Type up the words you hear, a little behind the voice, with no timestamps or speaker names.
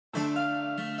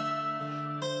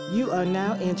You are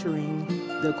now entering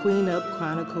the Queenup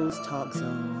Chronicles Talk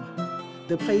Zone,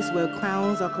 the place where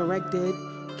crowns are corrected,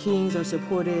 kings are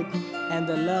supported, and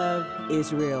the love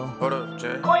is real. Hold up,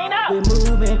 Jay. Queenup!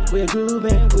 We're moving, we're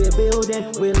grooving, we're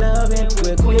building, we're loving,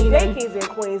 we're queening. Hey, kings and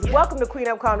queens, welcome to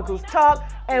Queenup Chronicles Talk,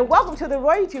 and welcome to the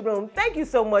Royalty Room. Thank you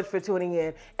so much for tuning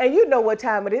in. And you know what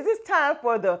time it is. It's time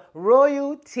for the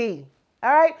royalty.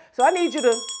 All right? So I need you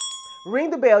to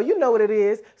ring the bell. You know what it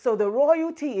is. So the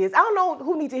royalty is, I don't know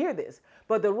who needs to hear this,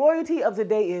 but the royalty of the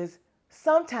day is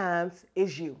sometimes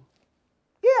it's you.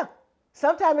 Yeah,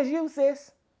 sometimes it's you,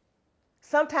 sis.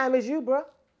 Sometimes it's you, bruh.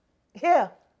 Yeah,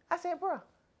 I said bruh.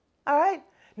 All right?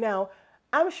 Now,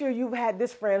 I'm sure you've had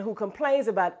this friend who complains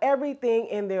about everything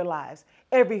in their lives.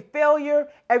 Every failure,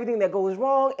 everything that goes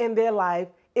wrong in their life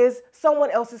is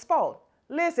someone else's fault.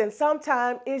 Listen,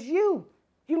 sometimes it's you.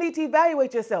 You need to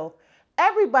evaluate yourself.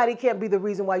 Everybody can't be the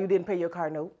reason why you didn't pay your car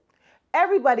note.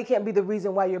 Everybody can't be the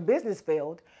reason why your business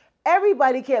failed.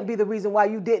 Everybody can't be the reason why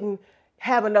you didn't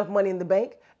have enough money in the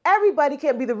bank. Everybody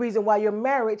can't be the reason why your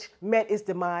marriage met its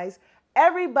demise.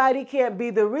 Everybody can't be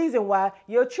the reason why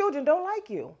your children don't like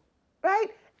you, right?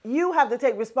 You have to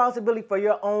take responsibility for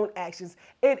your own actions.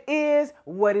 It is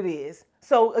what it is.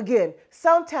 So again,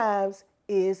 sometimes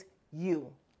is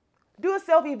you. Do a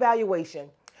self-evaluation.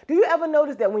 Do you ever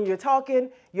notice that when you're talking,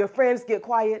 your friends get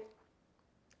quiet?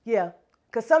 Yeah,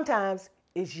 because sometimes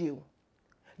it's you.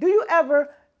 Do you ever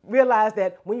realize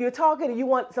that when you're talking and you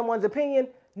want someone's opinion,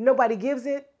 nobody gives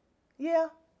it? Yeah,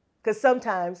 because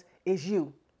sometimes it's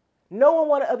you. No one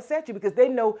want to upset you because they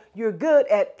know you're good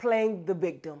at playing the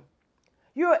victim.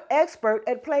 You're an expert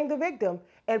at playing the victim,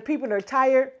 and people are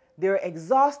tired, they're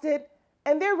exhausted,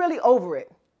 and they're really over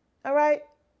it. All right?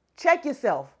 Check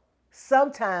yourself.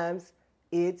 Sometimes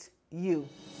it's you.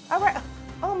 All right.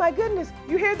 Oh my goodness.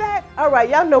 You hear that? All right.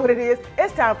 Y'all know what it is.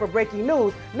 It's time for breaking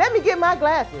news. Let me get my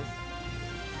glasses.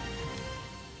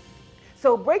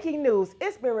 So breaking news,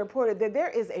 it's been reported that there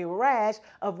is a rash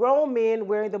of grown men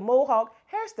wearing the mohawk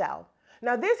hairstyle.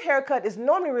 Now this haircut is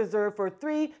normally reserved for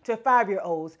 3 to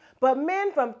 5-year-olds, but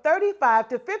men from 35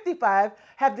 to 55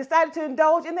 have decided to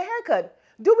indulge in the haircut.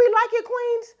 Do we like it,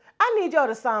 queens? I need y'all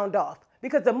to sound off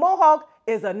because the mohawk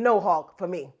is a no-hawk for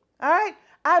me. All right?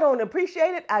 I don't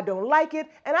appreciate it. I don't like it.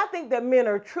 And I think that men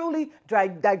are truly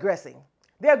digressing.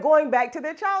 They're going back to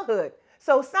their childhood.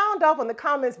 So sound off in the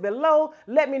comments below.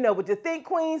 Let me know what you think,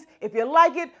 queens. If you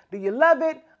like it, do you love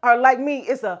it? Or like me,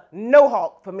 it's a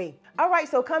no-hawk for me. All right,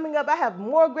 so coming up, I have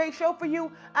more great show for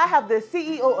you. I have the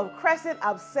CEO of Cresent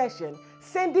Obesession,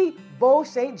 Cindy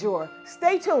Beauejour.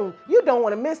 Stay tuned. You don't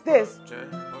want to miss this.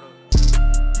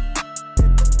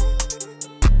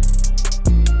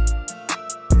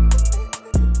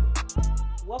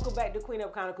 Welcome back to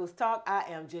Queenup Chronicles Talk. I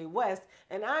am Jay West,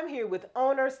 and I'm here with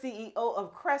owner, CEO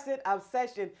of Cresent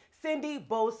Obesession, Cindy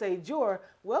Beauejour.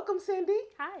 Welcome, Cindy.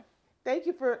 Hi. Thank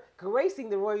you for gracing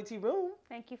the Royalty Room.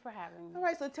 Thank you for having me. All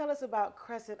right, so tell us about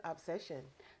Cresent Obesession.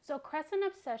 So Crescent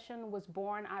Obsession was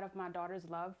born out of my daughter's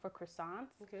love for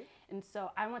croissants. Okay. And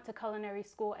so I went to culinary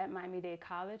school at Miami-Dade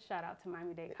College. Shout out to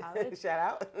Miami-Dade College. Shout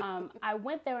out. I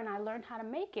went there and I learned how to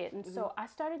make it. And so I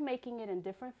started making it in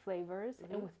different flavors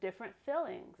and with different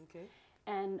fillings. Okay.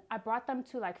 And I brought them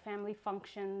to like family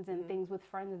functions and things with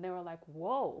friends, and they were like,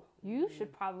 whoa, you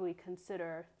should probably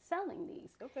consider selling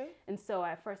these. Okay. And so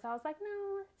at first I was like,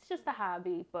 no, it's just a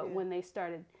hobby. But when they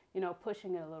started, you know,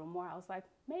 pushing it a little more, I was like,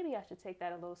 maybe I should take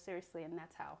that a little seriously. And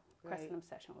that's how Crescent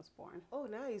Obsession was born. Oh,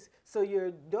 nice. So your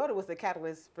daughter was the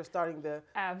catalyst for starting the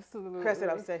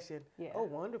Crescent Obsession. Yeah. Oh,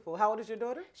 wonderful. How old is your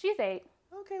daughter? She's 8.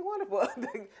 Okay, wonderful.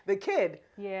 the kid.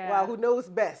 Yeah. Wow, who knows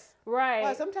best. Right.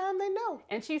 Well, sometimes they know.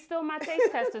 And she's still my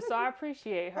taste tester, so I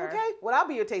appreciate her. Okay, well, I'll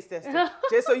be your taste tester,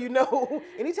 just so you know,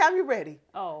 anytime you're ready.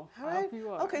 Oh, all right. You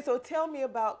are. Okay, so tell me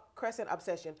about Crescent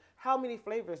Obsession. How many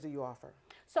flavors do you offer?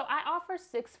 So I offer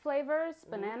 6 flavors: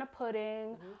 banana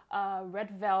pudding, red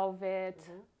velvet,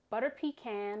 butter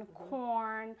pecan,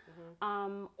 corn,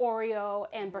 Oreo,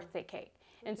 and birthday cake.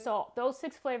 And so those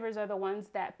 6 flavors are the ones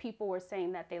that people were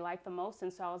saying that they like the most.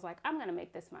 And so I was like, I'm going to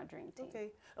make this my dream team. Okay.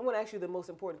 I'm going to ask you the most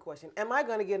important question. Am I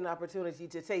going to get an opportunity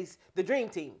to taste the dream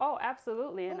team? Oh,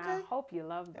 absolutely. And I hope you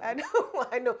love them.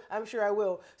 I know. I'm sure I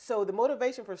will. So the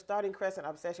motivation for starting Crescent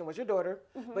Obsession was your daughter.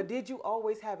 But did you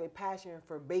always have a passion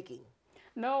for baking?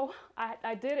 No,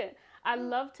 I didn't. I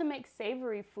love to make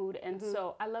savory food. And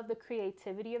so I love the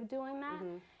creativity of doing that.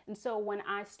 And so when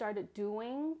I started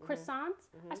doing croissants,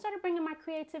 I started bringing my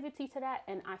creativity to that,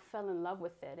 and I fell in love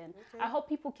with it. And I hope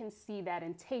people can see that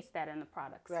and taste that in the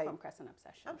products from Crescent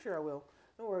Obsession. I'm sure I will.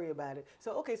 Don't worry about it.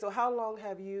 So, okay, so how long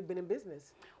have you been in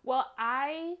business? Well,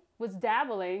 I was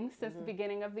dabbling since the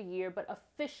beginning of the year, but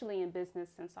officially in business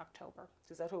since October.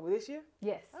 Since October this year?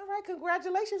 Yes. All right,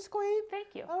 congratulations, Queen. Thank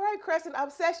you. All right, Crescent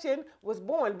Obsession was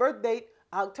born, birth date,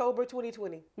 October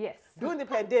 2020. Yes. During the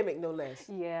pandemic, no less.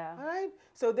 Yeah. All right,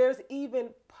 so there's even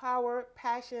power,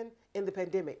 passion in the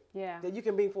pandemic that you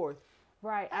can bring forth.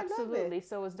 Right, I love absolutely. it.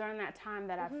 So it was during that time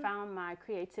that I found my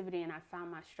creativity and I found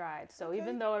my stride. So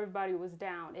even though everybody was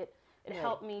down, it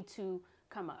helped me to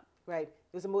come up. Right.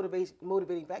 It was a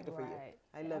motivating factor for you. Right.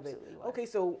 I love it. absolutely was. Okay,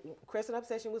 so Crescent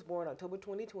Obsession was born October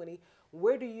 2020.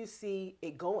 Where do you see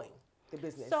it going, the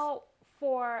business? So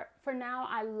for now,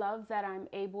 I love that I'm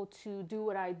able to do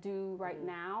what I do right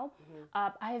now.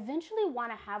 I eventually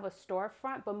want to have a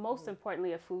storefront, but most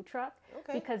importantly, a food truck,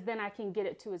 because then I can get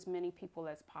it to as many people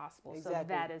as possible. So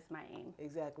that is my aim.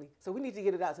 Exactly. So we need to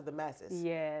get it out to the masses.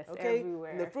 Yes, okay? everywhere.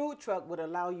 And the food truck would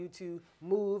allow you to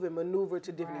move and maneuver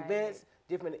to different events,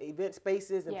 different event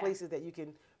spaces and places that you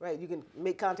can, you can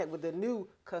make contact with the new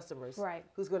customers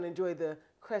who's going to enjoy the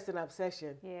Crescent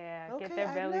Obsession. Yeah, get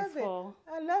their bellies full.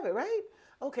 I love it, right?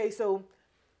 Okay, so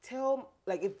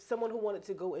like if someone who wanted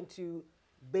to go into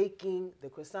baking, the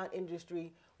croissant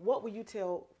industry, what would you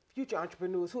tell future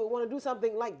entrepreneurs who would want to do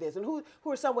something like this and who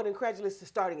are somewhat incredulous to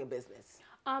starting a business?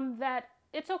 That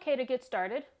it's okay to get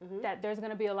started, that there's going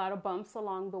to be a lot of bumps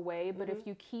along the way, but if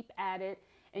you keep at it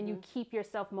and you keep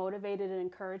yourself motivated and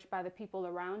encouraged by the people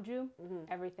around you,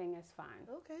 everything is fine.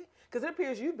 Okay. Because it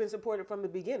appears you've been supported from the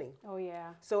beginning. Oh,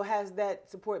 yeah. So has that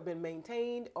support been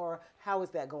maintained, or how is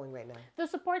that going right now? The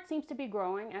support seems to be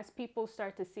growing as people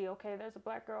start to see, okay, there's a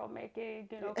Black girl making,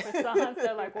 croissants.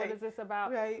 They're like, what is this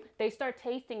about? Right. They start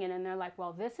tasting it and they're like,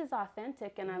 well, this is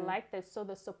authentic and I like this. So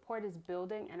the support is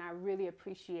building and I really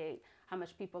appreciate how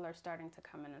much people are starting to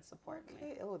come in and support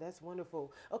me. Oh, that's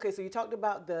wonderful. Okay, so you talked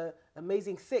about the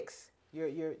Amazing Six,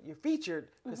 your featured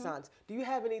croissants. Do you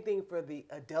have anything for the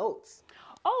adults?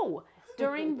 Oh,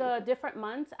 during the different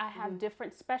months, I have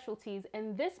different specialties.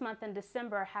 And this month in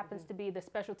December happens to be the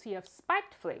specialty of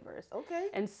spiked flavors. Okay.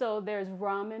 And so there's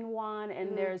rum in one,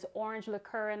 and there's orange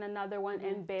liqueur in another one,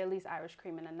 and Bailey's Irish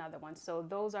cream in another one. So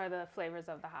those are the flavors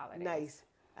of the holidays. Nice.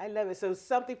 I love it. So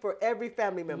something for every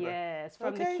family member. Yes,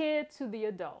 from the kid to the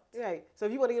adult. Right. So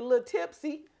if you want to get a little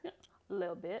tipsy, a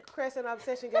little bit. Crescent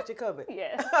Obsession got you covered.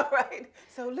 Yes. All right.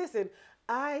 So listen,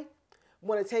 I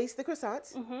want to taste the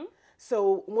croissants.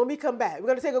 So when we come back, we're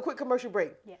going to take a quick commercial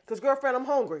break. Yes. Because, girlfriend, I'm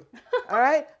hungry. All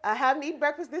right? I haven't eaten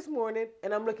breakfast this morning,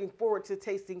 and I'm looking forward to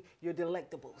tasting your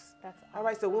delectables. That's awesome. All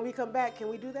right, so when we come back, can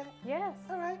we do that? Yes.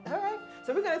 All right, all right.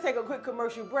 So we're going to take a quick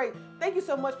commercial break. Thank you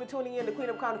so much for tuning in to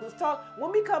Queenup Chronicles Talk.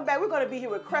 When we come back, we're going to be here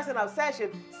with Crescent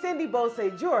Obsession, Cindy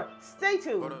Beauejour. Stay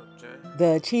tuned. What up, Jay?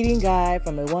 The Cheating Guide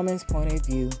from a Woman's Point of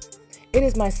View. It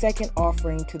is my second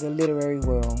offering to the literary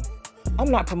world. I'm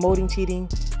not promoting cheating.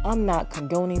 I'm not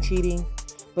condoning cheating.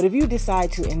 But if you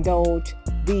decide to indulge,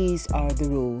 these are the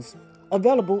rules.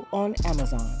 Available on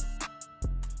Amazon.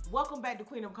 Welcome back to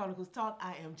Queenup Chronicles Talk.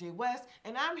 I am Jay West,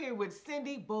 and I'm here with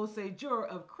Cindy Beauejour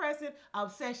of Crescent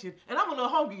Obsession. And I'm a little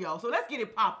hungry, y'all, so let's get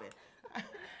it popping.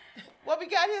 What we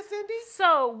got here, Cindy?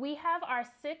 So we have our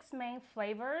 6 main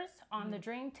flavors on the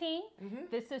Dream Team.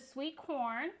 This is sweet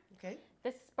corn. Okay.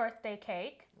 This is birthday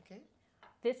cake. Okay.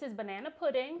 This is banana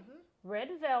pudding, red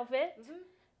velvet.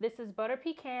 This is butter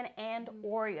pecan and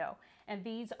Oreo. And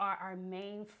these are our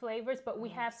main flavors, but we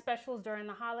have specials during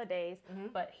the holidays.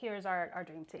 But here's our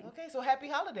Dream Team. Okay, so happy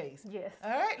holidays. Yes. All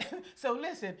right. So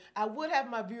listen, I would have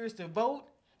my viewers to vote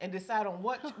and decide on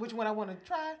which one I want to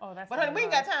try. Oh, that's but honey, we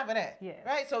ain't got time for that. Yes.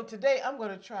 Right? So today I'm going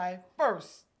to try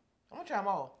first. I'm going to try them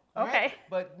all. All Okay. Right?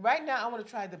 But right now I want to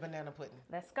try the banana pudding.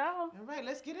 Let's go. All right,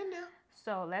 let's get in there.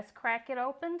 So let's crack it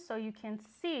open so you can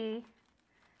see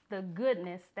the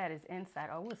goodness that is inside.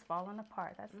 Oh, it's falling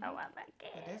apart. That's how I like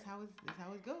it. But that's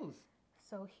how it goes.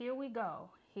 So here we go.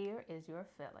 Here is your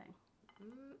filling.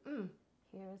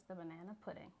 Here's the banana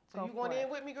pudding. So you going in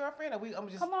with me, girlfriend? Or I'm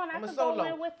just Come on, I I'm a can solo.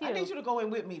 go in with you. I need you to go in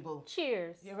with me, boo.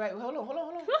 Cheers. Yeah, right. Hold on.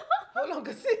 Hold on,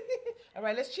 cause all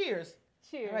right, let's cheers.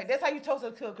 Cheers. All right, that's how you toast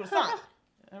a croissant.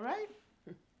 All right.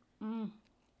 Oh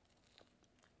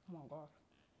my gosh.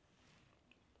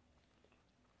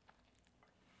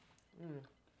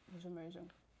 It's amazing.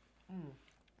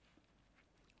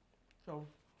 So,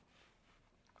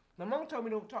 my mom told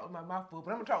me don't talk with my mouth full,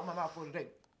 but I'm gonna talk with my mouth full today.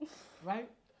 Right?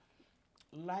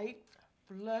 Light,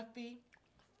 fluffy,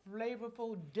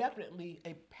 flavorful, definitely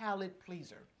a palate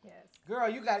pleaser. Yes. Girl,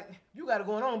 you got it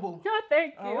going on, boo. Oh,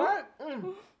 thank you. All right.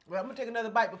 Well, I'm gonna take another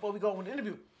bite before we go on with the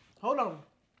interview. Hold on.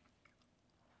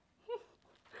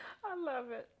 I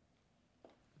love it.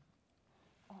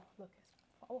 Oh, look,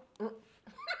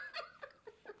 it's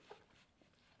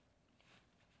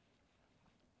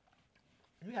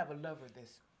You have a love for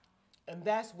this. And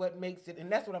that's what makes it,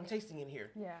 and that's what I'm tasting in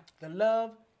here. Yeah. The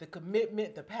love, the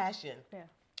commitment, the passion. Yeah.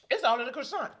 It's all in the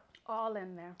croissant. All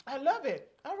in there. I love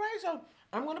it. All right, so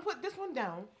I'm going to put this one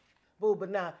down. Boo, but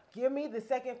now, give me the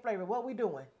second flavor. What we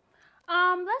doing?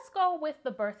 Let's go with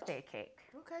the birthday cake.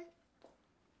 Okay.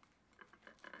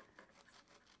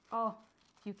 Oh,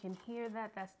 you can hear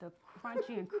that. That's the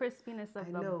crunchy and crispiness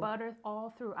of the butter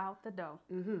all throughout the dough.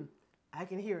 Mm-hmm. I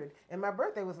can hear it. And my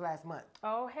birthday was last month.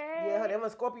 Oh, hey. Yeah, honey, I'm a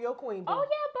Scorpio queen, boo. Oh,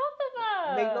 yeah, both of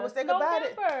us. Make no mistake about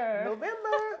it.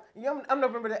 November. Yeah, I'm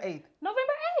November the 8th.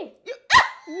 November 8th. You...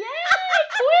 Yay,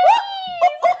 queen!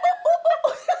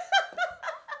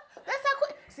 That's how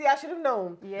quick. See, I should have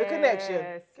known the connection.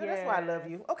 Girl, that's why I love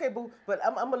you. Okay, boo, but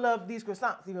I'm going to love these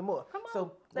croissants even more. Come on.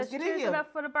 So let's get choose in here. it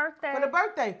up for the birthday. For the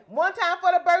birthday. One time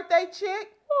for the birthday,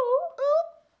 chick.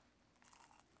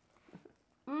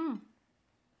 Ooh. Ooh. Mm.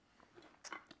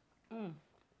 Mm.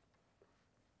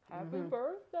 Happy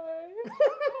birthday.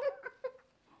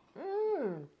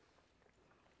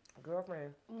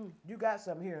 Girlfriend, you got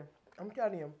something here. I'm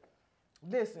telling you.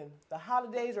 Listen, the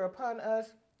holidays are upon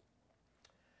us.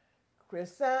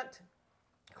 Cresent,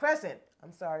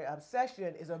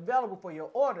 Obsession is available for your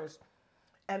orders.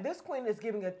 And this queen is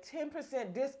giving a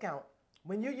 10% discount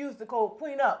when you use the code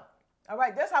Queenup. All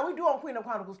right, that's how we do on Queenup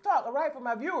Chronicles Talk, all right, for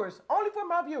my viewers. Only for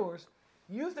my viewers.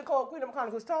 Use the code Queenup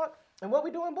Chronicles Talk. And what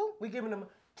we doing, boo? We giving them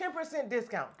 10%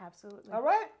 discount. Absolutely. All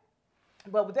right?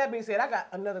 But with that being said, I got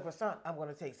another croissant I'm going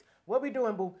to taste. What we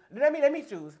doing, boo? Let me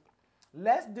choose.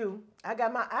 Let's do, I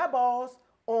got my eyeballs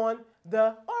on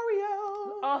the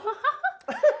Oreo. Oh,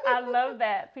 I love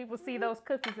that. People see those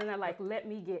cookies and they're like, let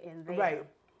me get in there. Right.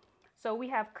 So we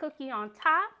have cookie on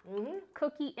top,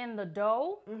 cookie in the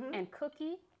dough, and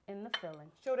cookie in the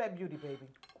filling. Show that beauty, baby.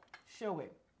 Show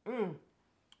it.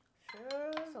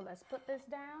 Sure. So let's put this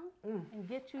down and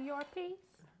get you your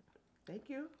piece. Thank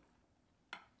you.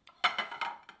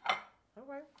 All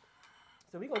right.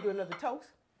 So we're going to do another toast.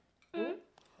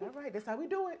 All right. That's how we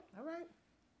do it. All right.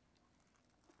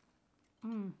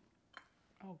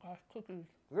 Oh, gosh, cookies.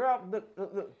 Girl, look.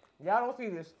 Y'all don't see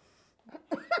this.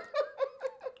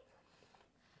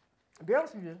 They don't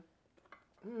see this.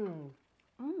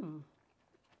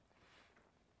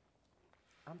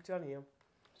 I'm telling you.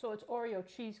 So it's Oreo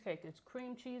cheesecake. It's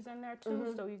cream cheese in there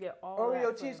too, so you get all Oreo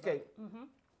that cheesecake.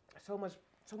 So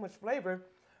much flavor.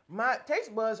 My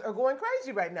taste buds are going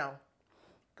crazy right now.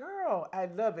 Girl, I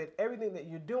love it. Everything that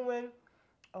you're doing.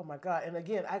 Oh my God. And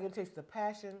again, I can taste the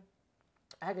passion.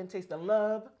 I can taste the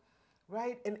love,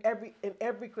 right? In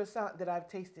every croissant that I've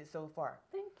tasted so far.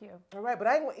 Thank you. All right, but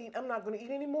I'm not gonna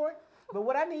eat anymore. But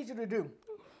what I need you to do,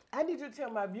 I need you to tell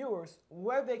my viewers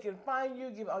where they can find you,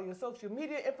 give all your social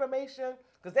media information,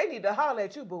 because they need to holler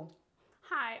at you, boo.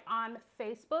 Hi, on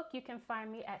Facebook, you can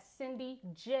find me at Cindy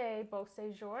J.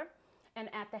 Beauejour and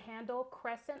at the handle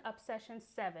Cresent Obsession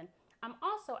 7. I'm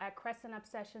also at Cresent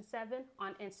Obsession 7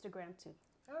 on Instagram too.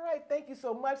 All right, thank you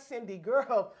so much, Cindy.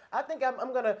 Girl, I think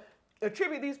I'm going to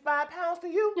attribute these 5 pounds to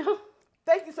you.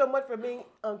 Thank you so much for being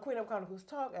on Queenup Chronicles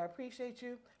Talk. I appreciate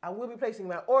you. I will be placing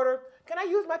my order. Can I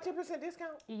use my 10%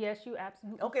 discount? Yes, you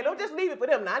absolutely Okay, don't just leave it for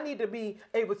them. Now, I need to be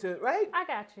able to, right? I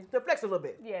got you. To flex a little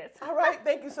bit. Yes. All right,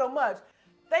 thank you so much.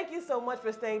 Thank you so much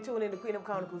for staying tuned in to Queenup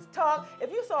Chronicles Talk.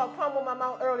 If you saw a crumble in my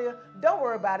mouth earlier, don't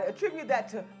worry about it. Attribute that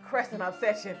to Crescent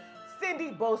Obsession.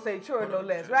 Cindy Beauejour, no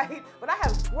less, right? But I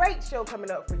have a great show coming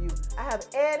up for you. I have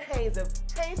Ed Haynes of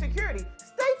Haynes Security.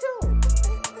 Stay tuned.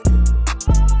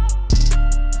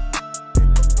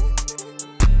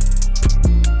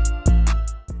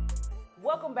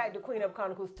 Welcome back to Queenup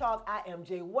Chronicles Talk. I am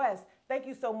Jay West. Thank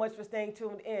you so much for staying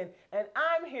tuned in. And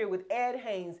I'm here with Ed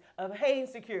Haynes of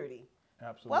Haynes Security.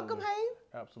 Absolutely. Welcome, Haynes.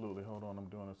 Absolutely. Hold on, I'm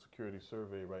doing a security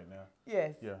survey right now.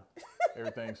 Yes. Yeah.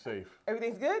 Everything's safe.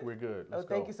 Everything's good? We're good. Let's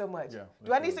thank go. you so much. Yeah.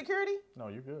 Do I need security? No,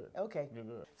 you're good. Okay. You're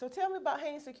good. So tell me about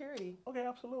Haynes Security. Okay,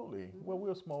 absolutely. Well,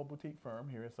 we're a small boutique firm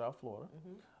here in South Florida.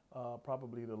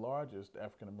 Probably the largest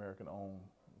African-American owned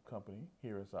company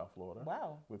here in South Florida.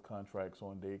 Wow. With contracts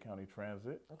on Dade County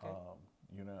Transit,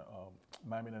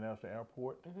 Miami International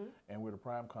Airport, and we're the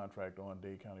prime contractor on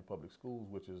Dade County Public Schools,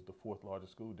 which is the 4th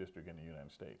largest school district in the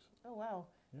United States. Oh, wow.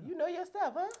 Yeah. You know your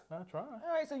stuff, huh? I try. All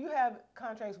right, so you have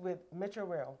contracts with Metro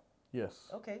Rail. Yes.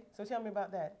 Okay, so tell me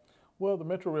about that. Well, the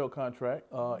Metro Rail contract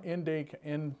in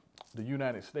the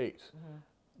United States,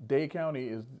 Dade County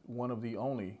is one of the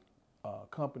only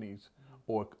companies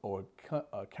or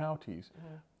counties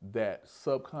that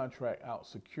subcontract out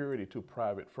security to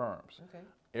private firms. Okay.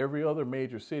 Every other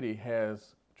major city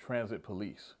has transit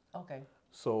police. Okay.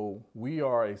 So we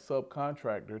are a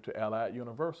subcontractor to Allied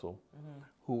Universal,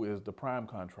 who is the prime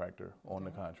contractor on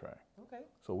the contract. Okay.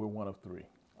 So we're one of 3.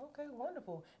 Okay,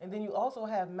 wonderful. And then you also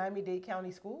have Miami-Dade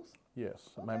County Schools? Yes,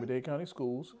 Okay. Miami-Dade County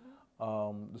Schools.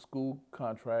 The school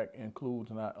contract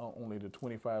includes not only the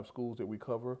 25 schools that we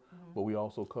cover, but we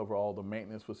also cover all the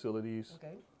maintenance facilities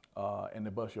and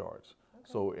the bus yards.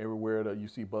 Okay. So everywhere that you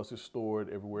see buses stored,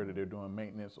 everywhere that they're doing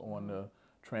maintenance on the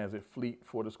transit fleet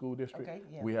for the school district,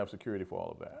 we have security for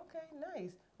all of that. Okay,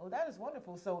 nice. Oh, that is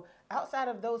wonderful. So outside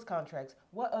of those contracts,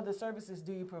 what other services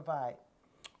do you provide?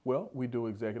 Well, we do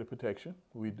executive protection.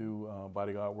 We do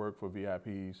bodyguard work for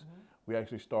VIPs. We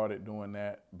actually started doing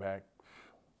that back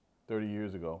 30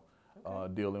 years ago,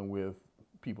 dealing with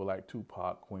people like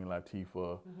Tupac, Queen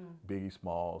Latifah, Biggie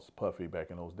Smalls, Puffy back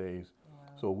in those days. Wow.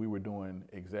 So we were doing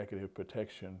executive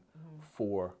protection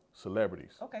for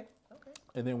celebrities. Okay.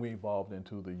 And then we evolved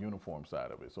into the uniform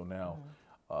side of it. So now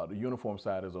the uniform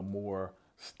side is a more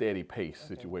steady pace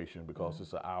situation because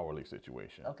it's an hourly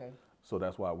situation. Okay. So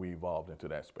that's why we evolved into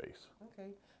that space.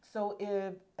 Okay. So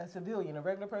if a civilian, a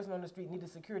regular person on the street needed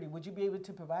security, would you be able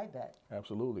to provide that?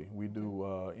 Absolutely. We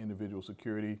do individual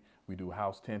security. We do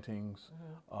house tentings.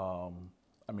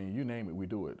 I mean, you name it, we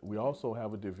do it. We also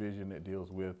have a division that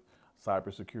deals with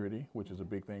cybersecurity, which is a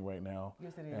big thing right now.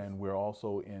 Yes, it is. And we're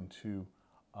also into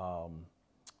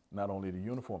not only the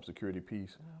uniform security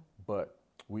piece, but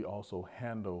we also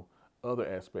handle other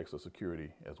aspects of security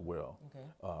as well.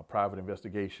 Okay. Private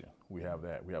investigation, we have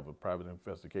that. We have a private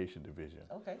investigation division.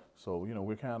 Okay. So, you know,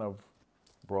 we're kind of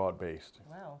broad-based.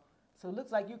 Wow. So it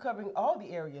looks like you're covering all the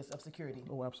areas of security.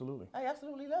 Oh, absolutely. I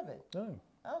absolutely love it.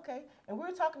 Yeah. Okay. And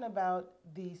we're talking about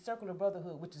the Circular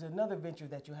Brotherhood, which is another venture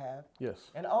that you have. Yes.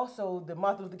 And also the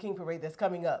Martin Luther King Parade that's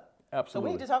coming up. Absolutely.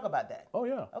 So we need to talk about that. Oh,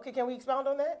 yeah. Okay, can we expound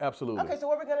on that? Absolutely. Okay, so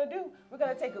what we're going to do, we're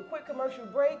going to take a quick commercial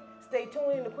break. Stay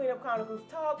tuned in to Queenup Chronicles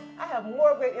Talk. I have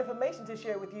more great information to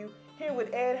share with you here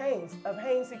with Ed Haynes of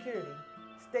Haynes Security.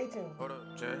 Stay tuned. Hold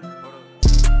up, Jay. Hold up.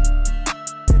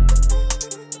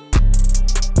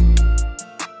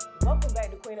 Welcome back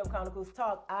to Queenup Chronicles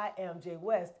Talk. I am Jay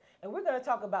West, and we're going to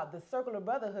talk about the Circular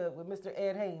Brotherhood with Mr.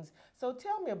 Ed Haynes. So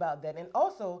tell me about that. And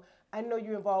also, I know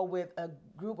you're involved with a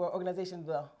group or organization,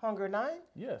 the Hunger Nine?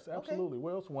 Yes, absolutely.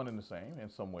 Well, it's one and the same in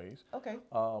some ways. Okay.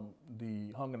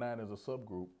 The Hunger Nine is a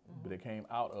subgroup that came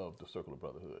out of the Circular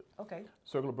Brotherhood. Okay.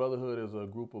 Circular Brotherhood is a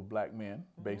group of black men.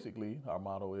 Basically, our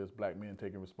motto is black men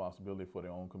taking responsibility for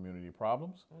their own community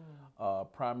problems,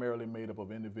 primarily made up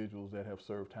of individuals that have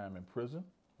served time in prison.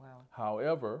 Wow.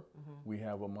 However, we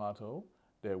have a motto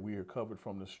that we are covered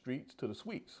from the streets to the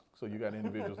suites. So you got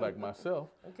individuals like myself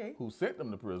who sent them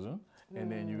to prison,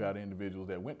 and then you got individuals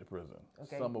that went to prison,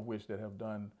 some of which that have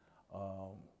done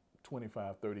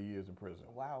 25, 30 years in prison.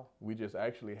 Wow. We just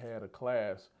actually had a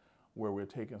class where we're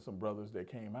taking some brothers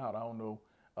that came out. I don't know,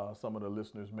 some of the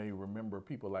listeners may remember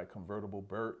people like Convertible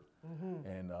Burt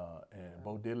and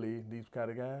Bo Diddley, these kind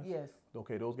of guys. Yes.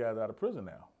 Okay, those guys are out of prison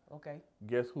now. Okay.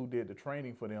 Guess who did the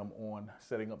training for them on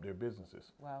setting up their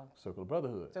businesses? Wow. Circular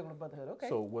Brotherhood. Circular Brotherhood, okay.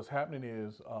 So what's happening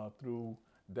is through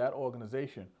that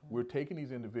organization, we're taking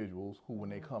these individuals who, when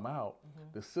they come out,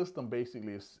 the system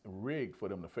basically is rigged for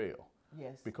them to fail.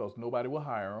 Yes. Because nobody will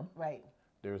hire them. Right.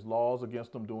 There's laws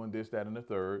against them doing this, that, and the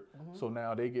third. So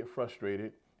now they get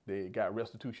frustrated. They got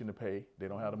restitution to pay. They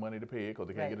don't have the money to pay it because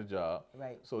they can't get a job.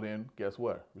 Right. So then guess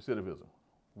what? Recidivism.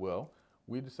 Well,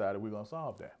 we decided we're going to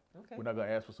solve that. Okay. We're not going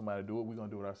to ask for somebody to do it. We're going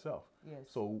to do it ourselves. Yes.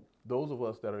 So those of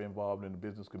us that are involved in the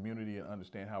business community and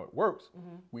understand how it works,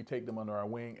 we take them under our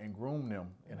wing and groom them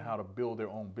in how to build their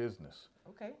own business.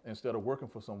 Okay. Instead of working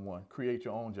for someone, create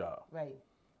your own job. Right.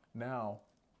 Now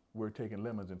we're taking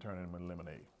lemons and turning them into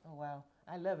lemonade. Oh, wow.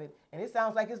 I love it. And it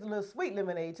sounds like it's a little sweet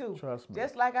lemonade, too. Trust me.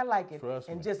 Just like I like it. Trust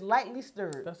and me. just lightly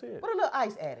stirred. That's it. Put a little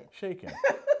ice added. Shaken,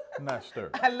 not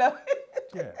stirred. I love it.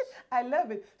 Yes. I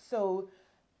love it. So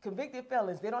convicted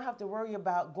felons, they don't have to worry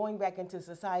about going back into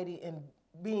society and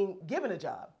being given a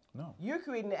job. No. You're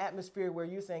creating an atmosphere where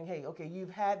you're saying, hey, okay, you've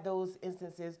had those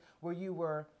instances where you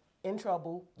were in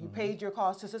trouble, you paid your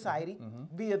cost to society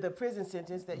via the prison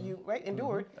sentence that you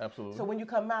endured. Absolutely. So when you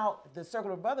come out, the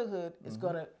Circular Brotherhood is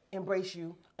going to embrace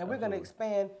you, and we're going to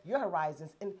expand your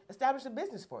horizons and establish a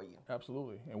business for you.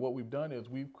 Absolutely. And what we've done is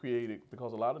we've created,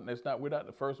 because a lot of we're not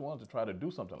the first ones to try to do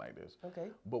something like this. Okay.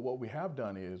 But what we have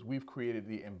done is we've created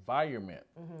the environment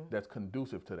that's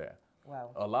conducive to that. Wow.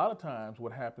 A lot of times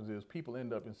what happens is people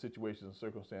end up in situations and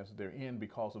circumstances they're in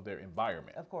because of their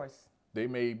environment. Of course. They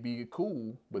may be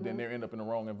cool, but then they end up in the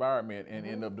wrong environment and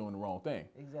end up doing the wrong thing.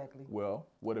 Exactly. Well,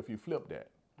 what if you flip that?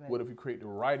 Right. What if you create the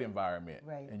right environment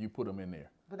Right. and you put them in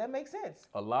there? But that makes sense.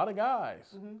 A lot of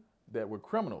guys that were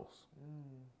criminals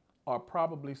are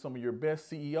probably some of your best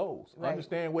CEOs. Right.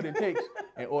 Understand what it takes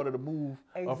in order to move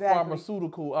Exactly. a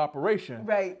pharmaceutical operation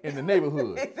Right. in the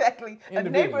neighborhood. Exactly. A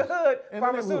Individuals. neighborhood In the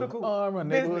pharmaceutical neighborhood,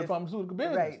 business. pharmaceutical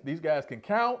business. Right. These guys can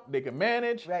count, they can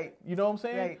manage. Right. You know what I'm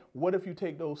saying? Right. What if you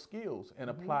take those skills and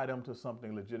apply them to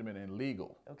something legitimate and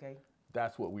legal? Okay.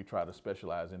 That's what we try to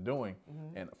specialize in doing.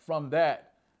 And from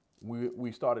that,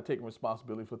 we started taking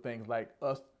responsibility for things like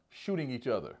us shooting each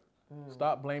other.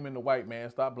 Stop blaming the white man,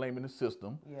 stop blaming the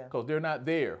system, Yeah. because they're not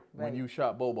there when Right. you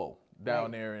shot Bobo down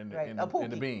Right. there in the, Right. in, the, in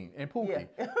the bean. And Pookie.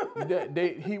 Yeah.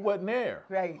 He wasn't there.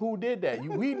 Right. Who did that?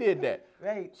 We did that.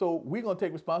 Right. So we're going to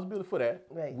take responsibility for that.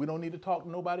 Right. We don't need to talk to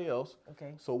nobody else.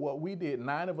 Okay. So what we did,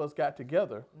 9 of us got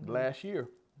together last year,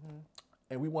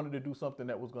 and we wanted to do something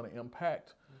that was going to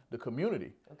impact the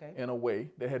community Okay. in a way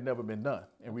that had never been done.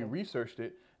 And we researched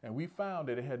it, and we found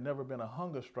that it had never been a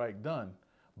hunger strike done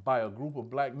by a group of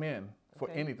black men for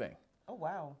Okay. anything. Oh,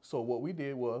 wow. So what we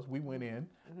did was we went in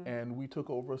and we took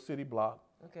over a city block,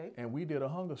 Okay. and we did a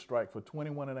hunger strike for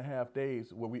 21 and a half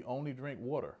days where we only drink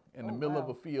water in the Oh, middle of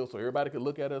wow. a field so everybody could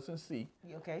look at us and see.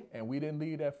 Okay. And we didn't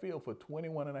leave that field for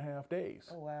 21 and a half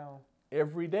days. Oh, wow.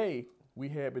 Every day we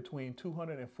had between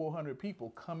 200 and 400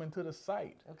 people coming to the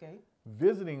site, Okay.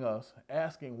 visiting us,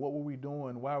 asking what were we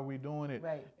doing, why were we doing it.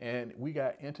 Right. And we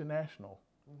got international,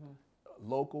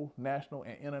 local, national,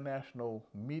 and international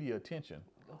media attention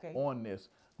Okay. on this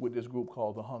with this group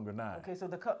called the Hunger Nine. Okay, so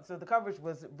the coverage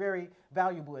was very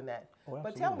valuable in that. Oh,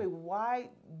 but tell me, absolutely. why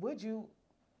would you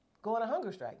go on a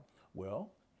hunger strike?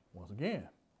 Well, once again,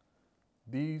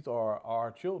 these are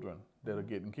our children that are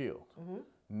getting killed.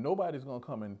 Nobody's going to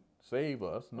come and save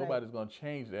us. Nobody's going to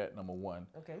change that, number one.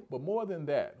 Okay. But more than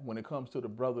that, when it comes to the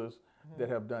brothers that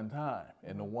have done time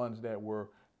and the ones that were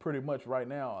pretty much right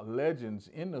now legends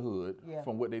in the hood Yeah.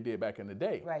 from what they did back in the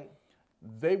day, Right.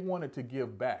 they wanted to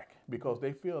give back because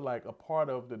they feel like a part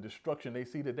of the destruction they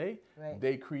see today, Right.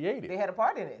 they created. They had a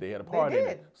part in it. They had a part in did.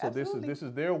 it. So Absolutely. this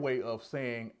is their way of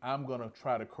saying, I'm going to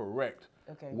try to correct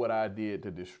Okay. what I did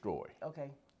to destroy.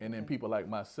 Okay. And then people like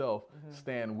myself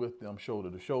stand with them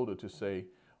shoulder to shoulder to say,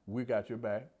 we got your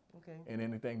back. Okay. And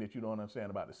anything that you don't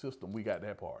understand about the system, we got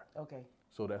that part. Okay.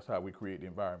 So that's how we create the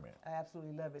environment. I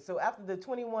absolutely love it. So after the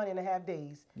 21 and a half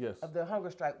days Yes. of the hunger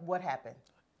strike, what happened?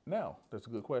 Now, that's a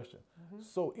good question.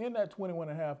 So in that 21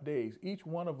 and a half days, each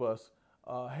one of us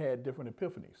had different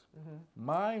epiphanies.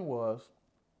 Mine was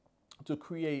to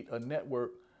create a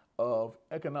network of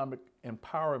economic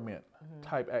empowerment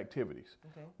type activities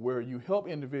Okay. where you help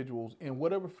individuals in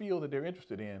whatever field that they're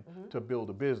interested in to build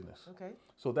a business. Okay.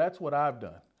 So that's what I've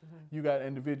done. You got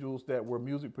individuals that were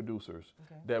music producers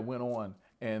that went on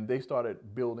and they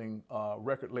started building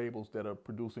record labels that are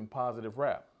producing positive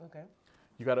rap. Okay.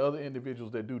 You got other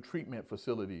individuals that do treatment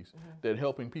facilities that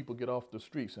helping people get off the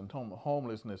streets and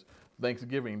homelessness.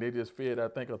 Thanksgiving, they just fed, I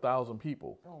think, 1,000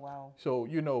 people. Oh, wow. So,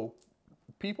 you know,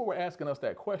 people were asking us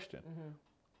that question.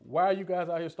 Why are you guys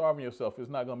out here starving yourself? It's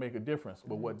not going to make a difference.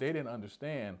 But what they didn't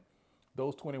understand,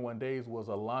 those 21 days was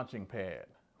a launching pad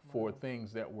for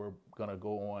things that were going to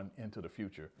go on into the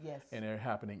future. Yes. And they're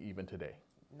happening even today.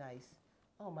 Nice.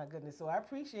 Oh, my goodness. So I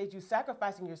appreciate you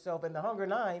sacrificing yourself in the Hunger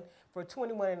Nine for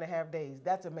 21 and a half days.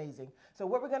 That's amazing. So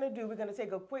what we're going to do, we're going to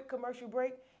take a quick commercial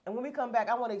break. And when we come back,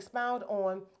 I want to expound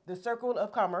on the Circle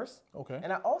of Commerce. Okay.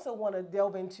 And I also want to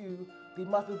delve into the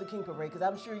Martin Luther King Parade, because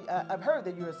I'm sure I've heard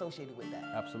that you're associated with that.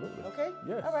 Absolutely. Okay?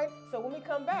 Yes. All right. So when we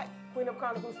come back, Queenup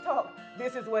Chronicles Talk,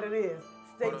 this is what it is.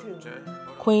 Stay tuned.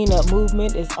 Queenup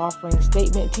Movement is offering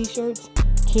statement t-shirts.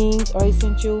 Kings are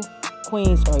essential.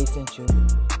 Queens are essential.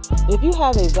 If you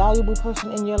have a valuable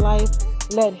person in your life,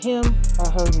 let him or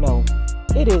her know.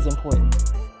 It is important.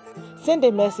 Send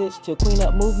a message to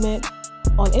Queenup Movement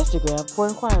on Instagram for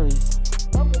inquiries.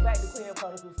 Welcome back to Queenup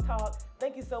Chronicles Talk.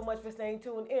 Thank you so much for staying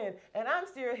tuned in. And I'm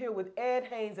still here with Ed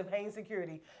Haynes of Haynes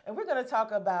Security, and we're going to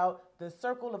talk about the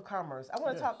Circle of Commerce. I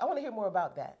want to hear more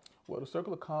about that. Well, the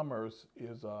Circle of Commerce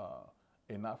is a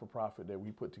not-for-profit that we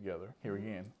put together, here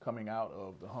again, coming out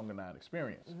of the Hunger Nine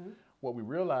experience. What we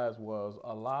realized was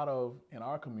a lot of, in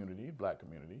our community, black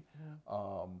community,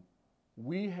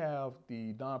 we have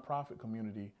the nonprofit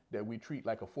community that we treat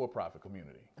like a for-profit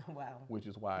community. Wow. Which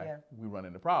is why we run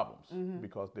into problems,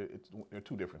 because they're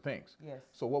two different things. Yes.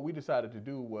 So what we decided to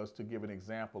do was to give an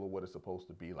example of what it's supposed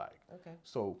to be like. Okay.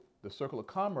 So the Circle of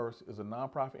Commerce is a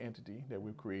nonprofit entity that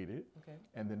we've created. Okay.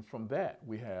 And then from that,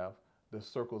 we have the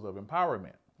Circles of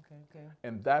Empowerment. Okay.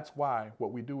 And that's why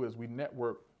what we do is we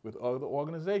network with other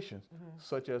organizations,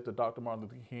 such as the Dr. Martin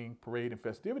Luther King Parade and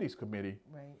Festivities Committee,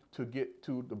 to get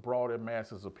to the broader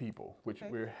masses of people, which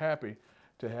we're happy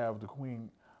to have the Queen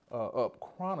Queenup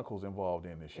Chronicles involved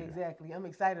in this year. Exactly. I'm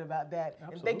excited about that.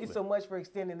 Absolutely. And thank you so much for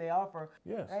extending the offer.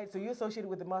 Yes. Right? So you're associated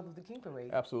with the Martin Luther King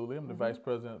Parade. Absolutely. I'm the Vice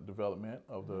President of Development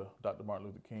of the Dr. Martin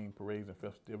Luther King Parades and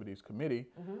Festivities Committee,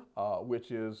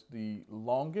 which is the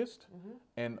longest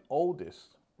and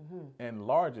oldest and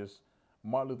largest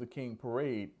Martin Luther King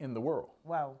parade in the world.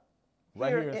 Wow. Right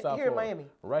here in South Florida. Miami.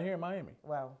 Right here in Miami.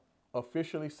 Wow.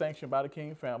 Officially sanctioned by the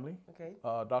King family. Okay.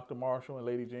 Dr. Marshall and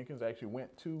Lady Jenkins actually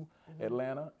went to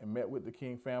Atlanta and met with the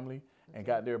King family and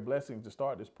got their blessings to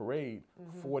start this parade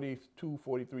 42,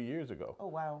 43 years ago. Oh,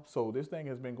 wow. So this thing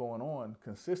has been going on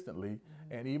consistently.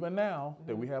 And even now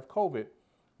that we have COVID,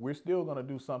 we're still going to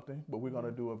do something, but we're going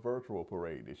to do a virtual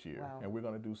parade this year. Wow. And we're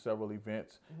going to do several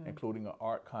events, including an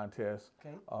art contest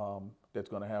Okay. that's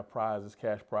going to have prizes,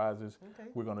 cash prizes. Okay.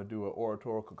 We're going to do an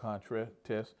oratorical contest,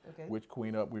 Okay. which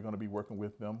Queenup, we're going to be working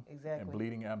with them. Exactly. And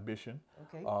Bleeding Ambition.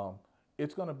 Okay.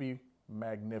 It's going to be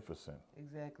magnificent.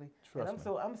 Exactly. Trust and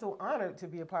me. I'm so honored to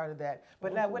be a part of that.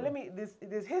 But now, let me this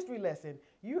history lesson.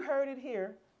 You heard it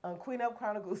here on Queenup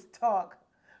Chronicles Talk,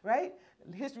 right?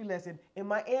 History lesson. In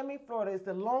Miami, Florida, it's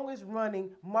the longest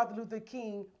running Martin Luther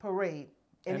King parade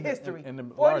in history. And the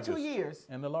 42 largest, years.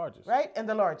 And the largest. Right? And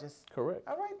the largest. Correct.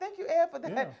 All right. Thank you, Ed, for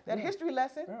that, Yeah, history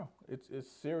lesson. Yeah, it's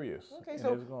serious. Okay, and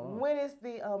so it's going on. when is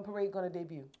the parade going to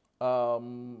debut?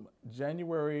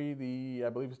 January I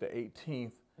believe it's the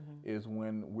 18th is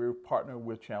when we're partnered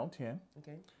with Channel 10.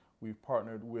 Okay. We've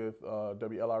partnered with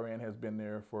WLRN, has been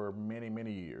there for many,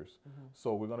 many years.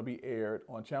 So we're going to be aired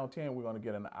on Channel 10. We're going to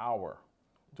get an hour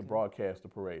to broadcast the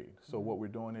parade. So what we're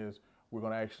doing is we're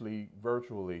going to actually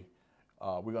virtually,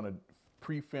 we're going to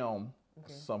pre-film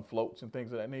some floats and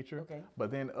things of that nature. Okay.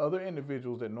 But then other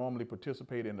individuals that normally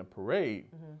participate in the parade,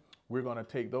 we're going to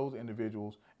take those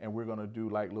individuals and we're going to do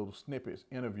like little snippets,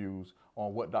 interviews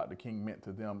on what Dr. King meant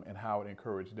to them and how it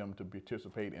encouraged them to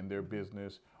participate in their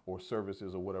business or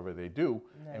services or whatever they do.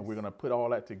 Nice. And we're going to put all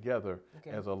that together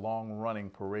as a long running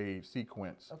parade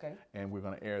sequence. Okay. And we're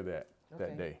going to air that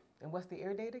that day. And what's the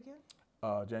air date again?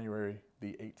 January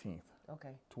the 18th,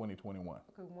 Okay. 2021.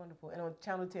 Okay, wonderful. And on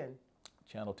Channel 10?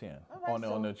 Channel 10. All On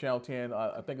right, the Channel 10,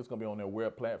 I think it's going to be on their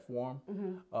web platform,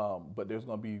 but there's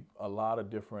going to be a lot of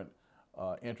different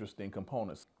interesting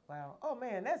components. Wow. Oh,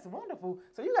 man, that's wonderful.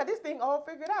 So you got this thing all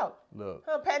figured out. Look,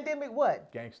 Pandemic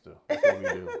what? gangster, that's what we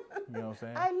do. You know what I'm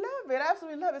saying? I love it. I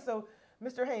absolutely love it. So,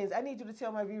 Mr. Haynes, I need you to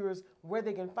tell my viewers where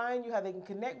they can find you, how they can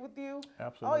connect with you.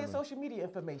 Absolutely. All your social media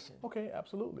information. Okay,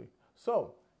 absolutely.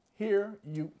 So here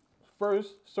you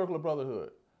first Circle of Brotherhood,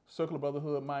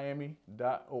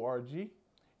 circleofbrotherhoodmiami.org.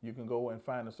 You can go and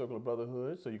find the Circle of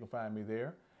Brotherhood, so you can find me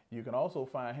there. You can also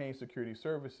find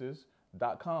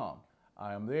HaynesSecurityServices.com.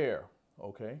 I am there,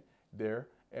 okay, there.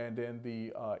 And then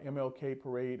the MLK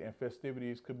Parade and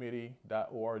Festivities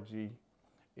Committee.org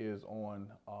is on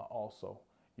also.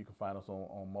 You can find us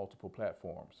on multiple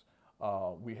platforms.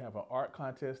 We have an art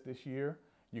contest this year.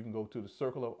 You can go to the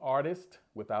Circle of Artists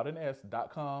without an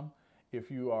S.com.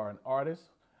 If you are an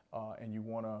artist and you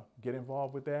want to get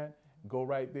involved with that, go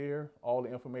right there. All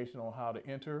the information on how to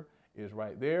enter is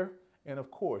right there. And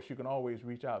of course, you can always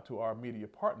reach out to our media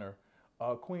partner,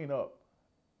 Queenup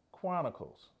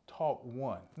Chronicles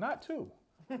Talk1, not 2,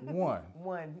 1.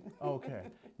 One. Okay,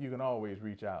 you can always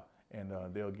reach out and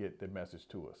they'll get the message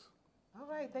to us. All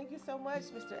right. Thank you so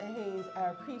much, Mr. Haynes.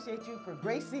 I appreciate you for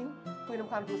gracing Queenup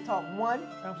Chronicles Talk 1,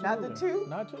 not the 2.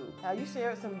 Not 2. You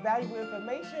shared some valuable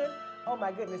information. Oh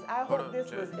my goodness! I hope this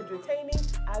was entertaining.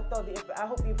 I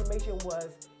hope the information was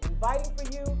inviting for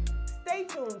you. Stay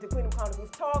tuned to Queenup Chronicles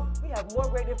Talk. We have more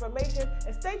great information,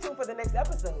 and stay tuned for the next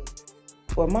episode.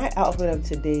 For my outfit of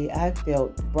today, I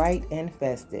felt bright and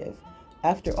festive.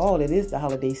 After all, it is the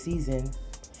holiday season,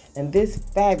 and this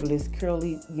fabulous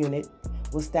curly unit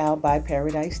was styled by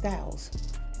Paradise Styles.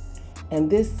 And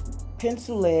this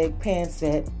pencil leg pant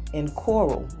set in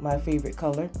coral, my favorite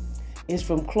color, is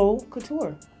from Clo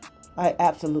Couture. I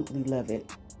absolutely love it.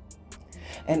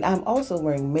 And I'm also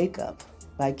wearing makeup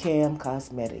by Cam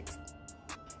Cosmetics.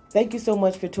 Thank you so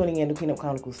much for tuning in to Queenup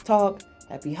Chronicles Talk.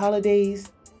 Happy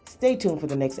holidays. Stay tuned for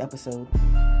the next episode.